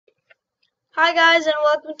Hi guys, and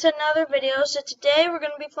welcome to another video. So today we're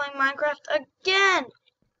going to be playing Minecraft again.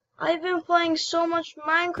 I've been playing so much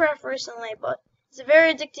Minecraft recently, but it's a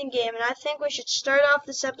very addicting game, and I think we should start off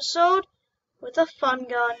this episode with a fun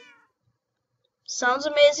gun. Sounds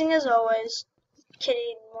amazing as always.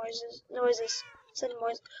 Kitty noises. Said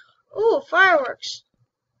noises. Ooh, fireworks.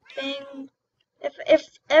 Bing. If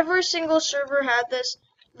every single server had this,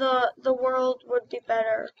 the world would be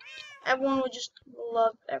better. Everyone would just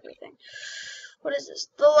love everything. What is this?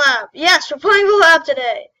 The lab. Yes, we're playing the lab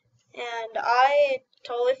today. And I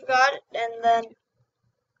totally forgot it. And then,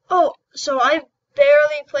 oh, so I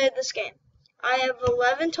barely played this game. I have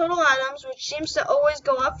 11 total items, which seems to always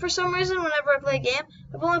go up for some reason whenever I play a game.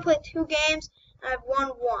 I've only played 2 games, and I've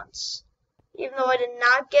won once. Even though I did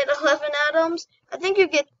not get 11 items, I think you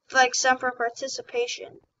get, like, some for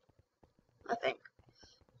participation. I think.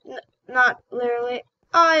 Not literally.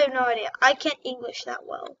 I have no idea. I can't English that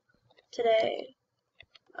well today.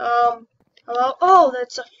 Hello? Oh,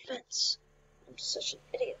 that's a fence. I'm such an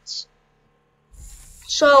idiot.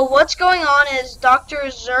 So, what's going on is Dr.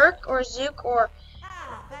 Zurk, or Zook, or...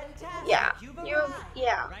 Yeah.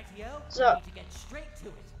 Zook.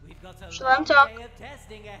 Should I let him talk?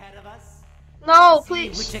 No,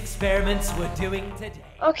 please. Which experiments we're doing today.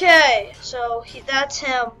 Okay, so that's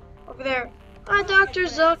him. Over there. Hi, Dr.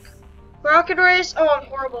 Zook. Rocket race? Oh, I'm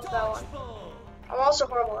horrible at that one. I'm also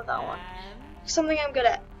horrible at that one. Something I'm good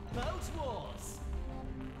at.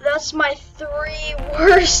 That's my 3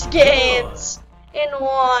 worst games in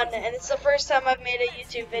one, and it's the first time I've made a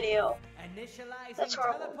YouTube video. That's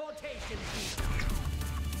horrible.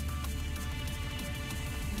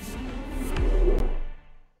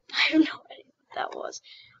 I have no idea what that was.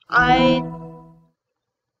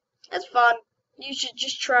 It's fun. You should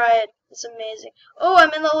just try it. It's amazing. Oh,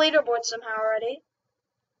 I'm in the leaderboard somehow already.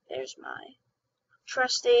 There's my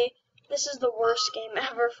trusty. This is the worst game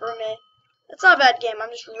ever for me. It's not a bad game. I'm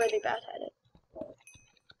just really bad at it.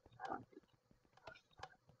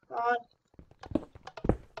 Come on.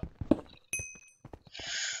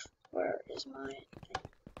 Where is my thing?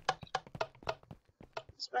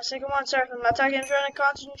 It's my second one. Sorry if I'm not talking. I'm trying to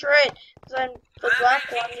concentrate. Because I'm the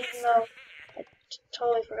black one, even though I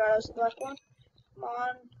totally forgot I was the black one. Come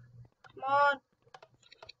on. Come on.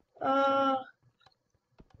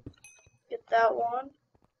 Get that one.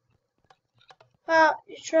 Ah,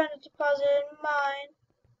 you're trying to deposit it in mine.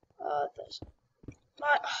 This.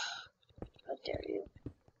 My. How dare you?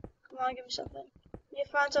 Come on, give me something. You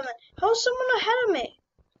find something. How's someone ahead of me?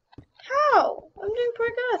 How? I'm doing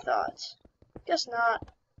pretty good, I thought. Guess not.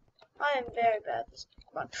 I am very bad at this.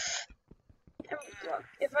 Come on.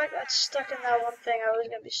 If I got stuck in that one thing, I was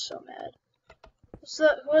gonna be so mad.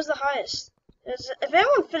 Who has the highest? If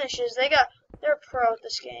anyone finishes, they're pro at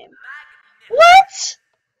this game. What?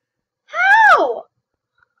 How?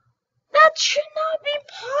 That should not be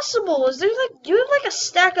possible. Is there like, do you have like a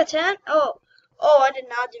stack of 10? Oh, I did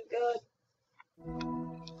not do good.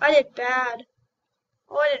 I did bad.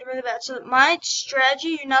 Oh, I did really bad. So my strategy,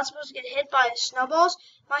 you're not supposed to get hit by snowballs.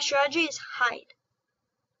 My strategy is hide.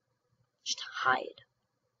 Just hide.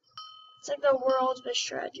 It's like the world's best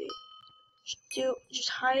strategy. Just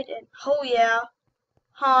hide and, oh yeah.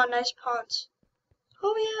 Huh, nice punt.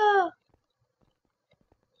 Oh yeah.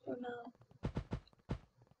 Oh no.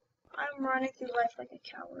 I'm running through life like a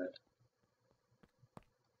coward.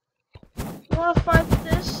 You wanna fight with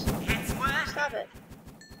this? Stop it.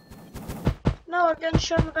 No, I've gotten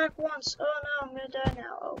shot in the back once. Oh no, I'm gonna die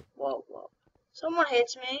now. Oh, whoa. Someone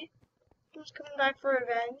hates me. I'm just coming back for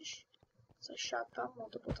revenge. So I shot them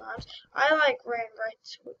multiple times. I like ran right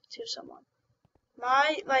to someone.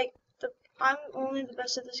 I'm only the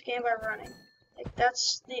best at this game by running. Like,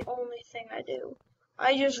 that's the only thing I do.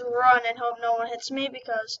 I just run and hope no one hits me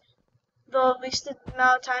because the least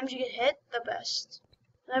amount of times you get hit, the best.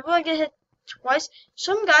 And I've only get hit twice.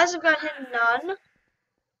 Some guys have got hit none.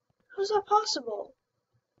 How's that possible?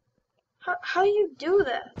 How you do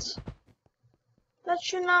that? That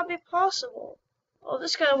should not be possible. Oh,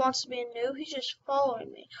 this guy wants to be a noob. He's just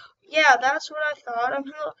following me. Yeah, that's what I thought.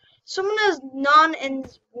 Someone has none and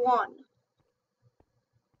 1.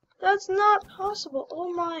 That's not possible.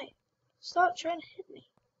 Oh my. Stop trying to hit me.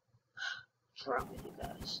 What's wrong with you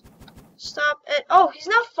guys? Stop it. Oh, he's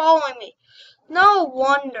not following me. No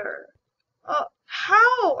wonder.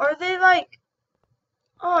 How are they like...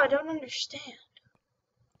 Oh, I don't understand.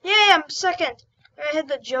 Yay, I'm second. I hit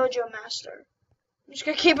the JoJo Master. I'm just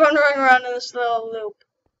gonna keep on running around in this little loop.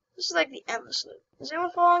 This is like the endless loop. Is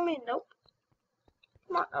anyone following me? Nope.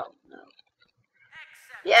 Come on. Oh, no.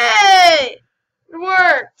 Yay! It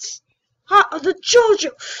worked! Huh? Oh, the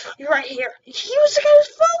JoJo! You're right here. He was the guy who was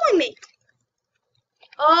following me!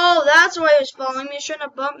 Oh, that's why he was following me. He shouldn't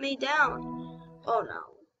have bumped me down. Oh no.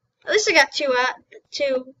 At least I got two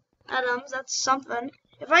atoms. That's something.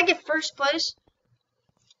 If I get first place,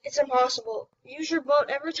 it's impossible. Use your boat.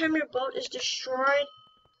 Every time your boat is destroyed,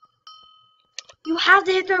 you have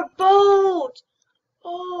to hit their boat.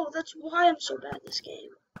 Oh, that's why I'm so bad at this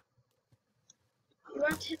game. You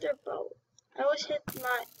have to hit their boat. I always hit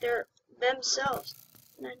themselves,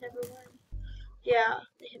 and I never win. Yeah,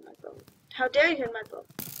 they hit my boat. How dare you hit my boat?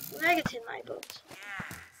 I get to hit my boat.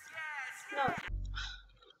 No.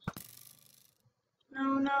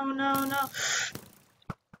 No, no, no, no.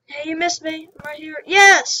 Hey, you missed me. I'm right here.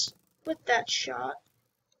 Yes! With that shot.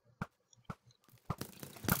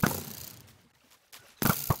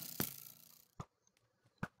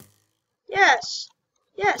 Yes!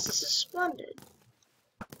 Yes, this is splendid.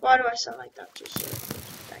 Why do I sound like Dr. Sir?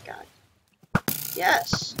 That guy.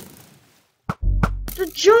 Yes! The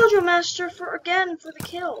JoJo Master for the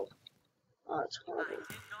kill. Oh, that's horrible.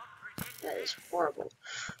 That is horrible.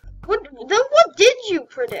 What did you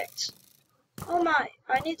predict? Oh my,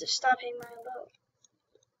 I need to stop hitting my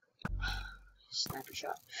bow. Sniper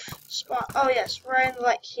shot. Spot. Oh yes, right in the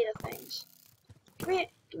like heat of things. Give me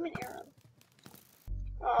an arrow.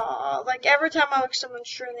 Oh, like every time I look someone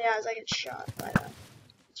straight in the eyes, I get shot by that.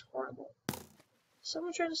 It's horrible.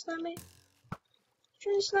 Someone trying to snipe me?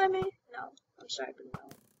 Trying to snipe me? No. I'm sorry, but no.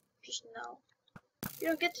 Just no. You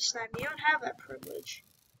don't get to snipe me. You don't have that privilege.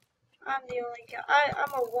 I'm the only guy.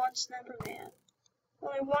 I'm a one sniper man.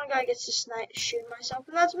 Only one guy gets to shoot myself,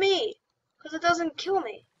 and that's me. Because it doesn't kill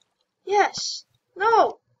me. Yes.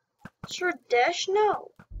 No. Sir Dash,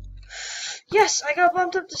 no. Yes, I got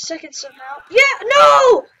bumped up to second somehow. Yeah,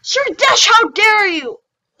 no! Sir Dash, how dare you?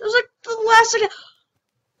 That was like the last second.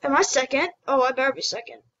 Am I second? Oh, I better be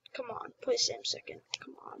second. Come on, please say I'm second.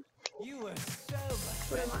 Come on. You were so much.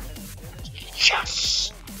 What am I?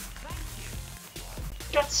 Yes!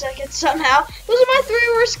 Got second somehow. Those are my 3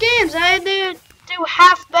 worst games. I didn't do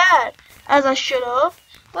half bad as I should have.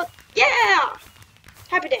 But yeah!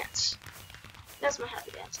 Happy dance. That's my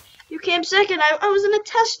happy dance. You came second. I was in a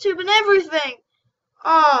test tube and everything.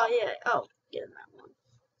 Oh, yeah. Oh, get in that one.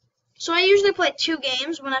 So I usually play 2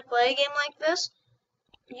 games when I play a game like this.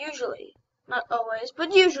 Usually. Not always,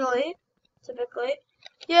 but usually. Typically.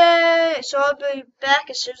 Yay! So I'll be back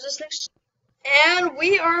as soon as this thing's... And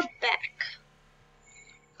we are back.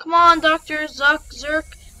 Come on, Dr. Zurk.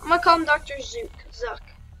 I'm gonna call him Dr. Zurk.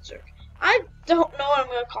 I don't know what I'm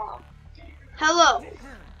gonna call him. Hello.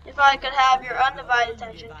 If I could have your undivided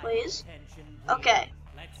attention, please. Okay.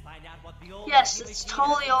 Yes, it's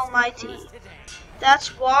totally almighty.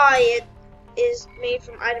 That's why it is made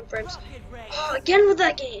from item frames. Oh, again with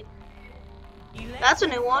that game. That's a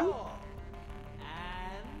new one.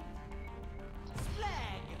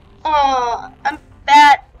 Oh, I'm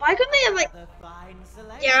bad. Why couldn't they have like...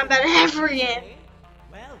 Yeah, I'm bad at every game.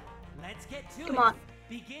 Well, let's get to Come on.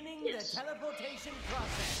 Beginning Yes. the teleportation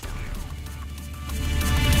process.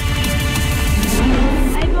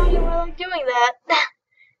 I don't even like doing that.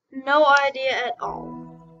 No idea at all.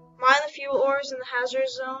 Mine the fuel ores in the hazard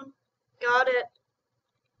zone. Got it.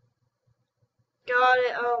 Got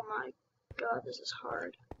it. Oh my god, this is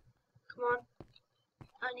hard. Come on.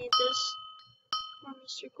 I need this. Come on,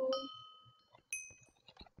 Mr. Gold.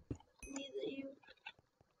 I need you.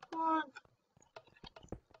 Come on.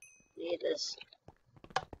 Need this.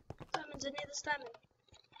 Diamonds, I need this diamond.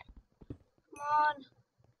 Come on.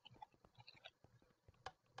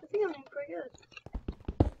 I think I'm doing pretty good.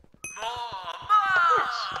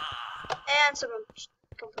 Yes. And someone just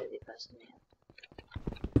completely passed me.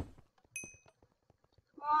 Come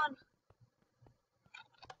on.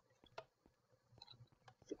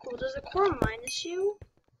 Cool. Does the core minus you?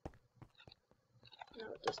 No,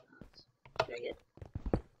 it does not. Dang it.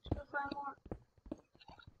 Just gonna find more.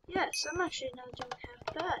 Yes, I'm actually not doing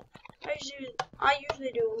half bad. I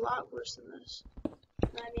usually do a lot worse than this.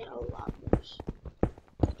 And I mean a lot worse.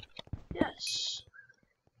 Yes.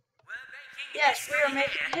 Yes, we are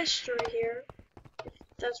making history here. If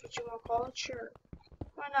that's what you want to call it, sure.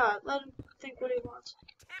 Why not? Let him think what he wants.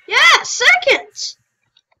 Yeah, second!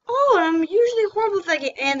 Oh, and I'm usually horrible with that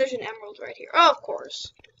game. And there's an emerald right here. Oh, of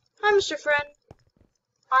course. Hi, Mr. Friend.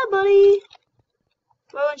 Hi, buddy.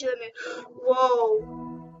 Why won't you let me? Whoa.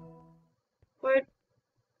 Where?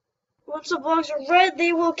 Once the blocks are red,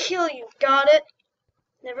 they will kill you. Got it?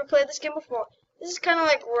 Never played this game before. This is kind of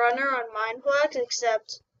like Runner on Mineplex,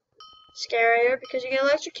 except scarier because you get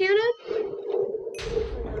electrocuted.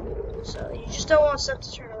 No. So you just don't want stuff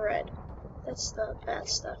to turn red. That's the bad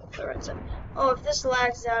stuff, the red stuff. Oh, if this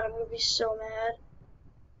lags out, I'm gonna be so mad.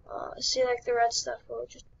 See, like the red stuff will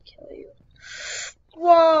just kill you.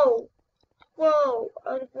 Whoa! Whoa!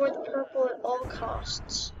 I would avoid the purple at all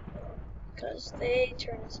costs. Because they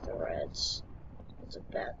turn into the reds. It's a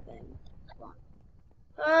bad thing. Come on.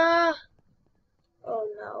 Ah! Oh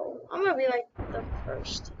no. I'm gonna be like the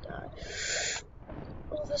first to die.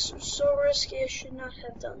 Oh, this was so risky. I should not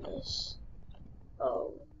have done this.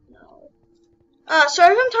 Oh no.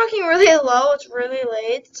 Sorry if I'm talking really low. It's really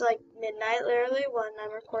late. It's like midnight literally when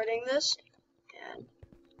I'm recording this. And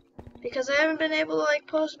because I haven't been able to like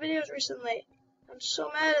post videos recently. I'm so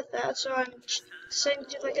mad at that. So I'm deciding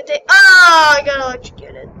to do like a day. Ah! I got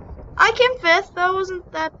electrocuted. I came 5th. That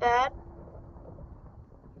wasn't that bad.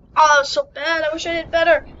 Oh, that was so bad. I wish I did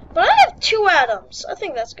better. But I have 2 atoms. I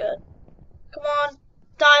think that's good. Come on.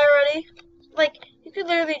 Die already. Like, you could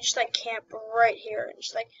literally just like camp right here and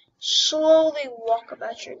just like slowly walk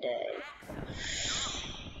about your day.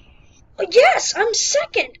 But yes, I'm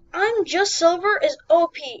 2nd. I'm just silver is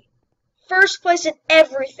OP. 1st place in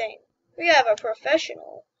everything. We have a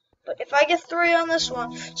professional. But if I get 3 on this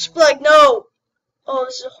one, just be like, no. Oh,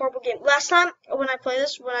 this is a horrible game. Last time when I played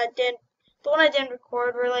this, the one I didn't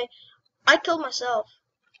record really, I killed myself.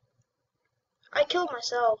 I killed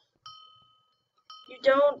myself. You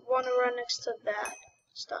don't want to run next to that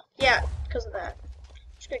stuff. Yeah, because of that.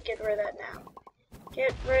 I'm just gonna get rid of that now.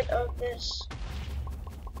 Get rid of this.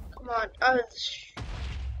 Come on. I don't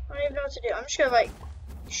even know what to do. I'm just gonna like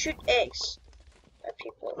shoot eggs at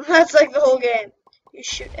people. That's like the whole game. You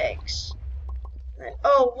shoot eggs. Then,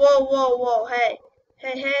 oh, whoa, whoa, whoa. Hey,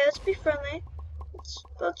 hey, hey. Let's be friendly.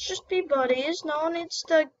 Let's just be buddies. No one needs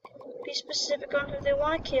to be specific on who they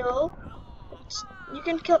want to kill. You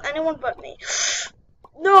can kill anyone but me.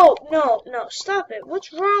 No, no, no, stop it.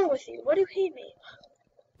 What's wrong with you? Why do you hate me?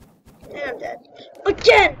 And I'm dead.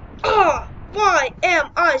 Again! Ah! Why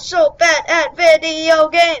am I so bad at video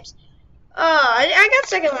games? I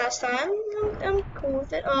got 2nd last time. I'm cool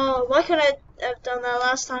with it. Oh, why couldn't I have done that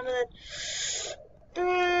last time? And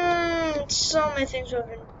then, so many things would have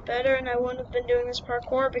been better, and I wouldn't have been doing this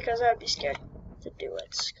parkour because I would be scared to do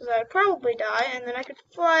it. Because I would probably die, and then I could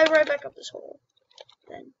fly right back up this hole.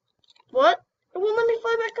 Then, what? It won't let me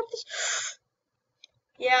fly back up this.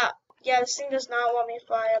 Yeah, this thing does not want me to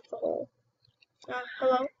fly up the hole.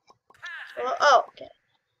 Hello? Hello? Oh, okay.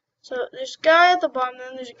 So there's a guy at the bottom, and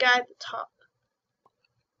then there's a guy at the top.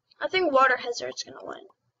 I think Water Hazard's gonna win.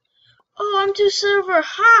 Oh, I'm 2 silver.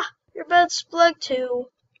 Ha! Your bed's spleg too.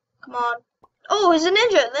 Come on. Oh, he's a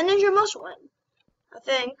ninja. The ninja must win. I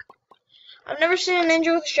think. I've never seen a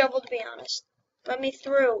ninja with a shovel, to be honest. Let me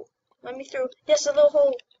through. Let me through. Yes, a little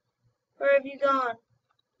hole. Where have you gone?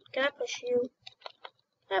 Can I push you?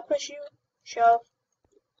 Can I push you? Shove.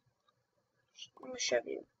 I'm gonna shove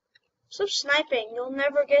you. Stop sniping. You'll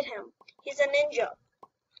never get him. He's a ninja.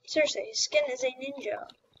 Seriously, his skin is a ninja.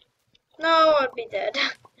 No, I'd be dead.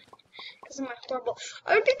 Because of my horrible...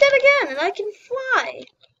 I would be dead again, and I can fly.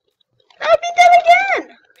 I'd be dead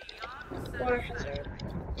again! Water hazard.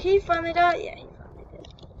 Did he finally die? Yeah, he finally did.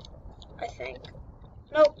 I think.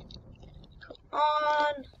 Nope. Come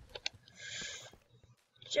on.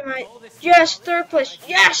 Jimmy. Yes, 3rd place.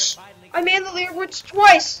 Yes! I made the leaderboards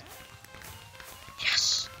twice.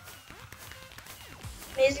 Yes.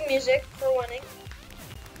 Amazing music for winning.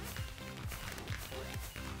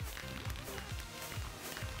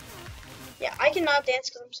 Yeah, I cannot dance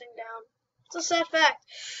because I'm sitting down. It's a sad fact.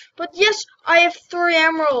 But yes, I have 3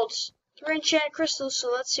 emeralds. 3 enchanted crystals, so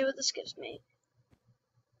let's see what this gives me.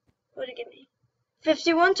 What did it give me?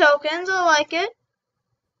 51 tokens, I like it.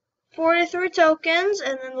 43 tokens,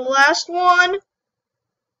 and then the last one,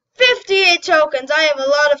 58 tokens. I have a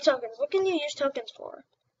lot of tokens. What can you use tokens for?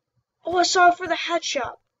 Oh, I saw it for the hat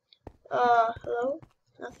shop. Hello?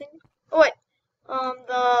 Nothing? Oh, wait.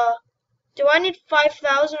 Do I need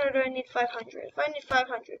 5,000 or do I need 500? If I need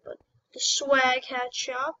 500, but the swag hat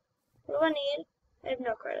shop. What do I need? I have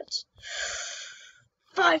no credits.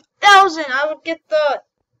 5,000! I would get the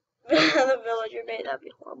the villager bait. That'd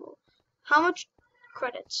be horrible. How much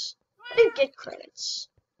credits? I didn't get credits.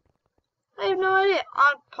 I have no idea.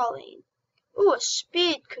 On Pauline. Ooh, a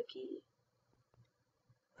speed cookie.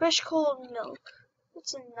 Fresh cold milk.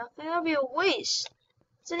 That's nothing. That'd be a waste.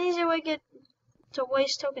 It's an easy way to get to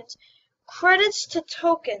waste tokens. Credits to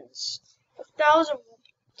tokens. 1,000.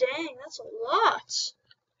 Dang, that's a lot.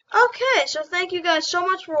 Okay, so thank you guys so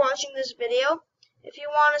much for watching this video. If you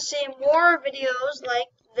want to see more videos like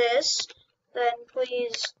this, then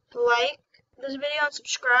please like this video and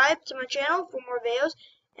subscribe to my channel for more videos.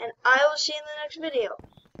 And I will see you in the next video.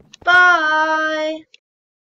 Bye!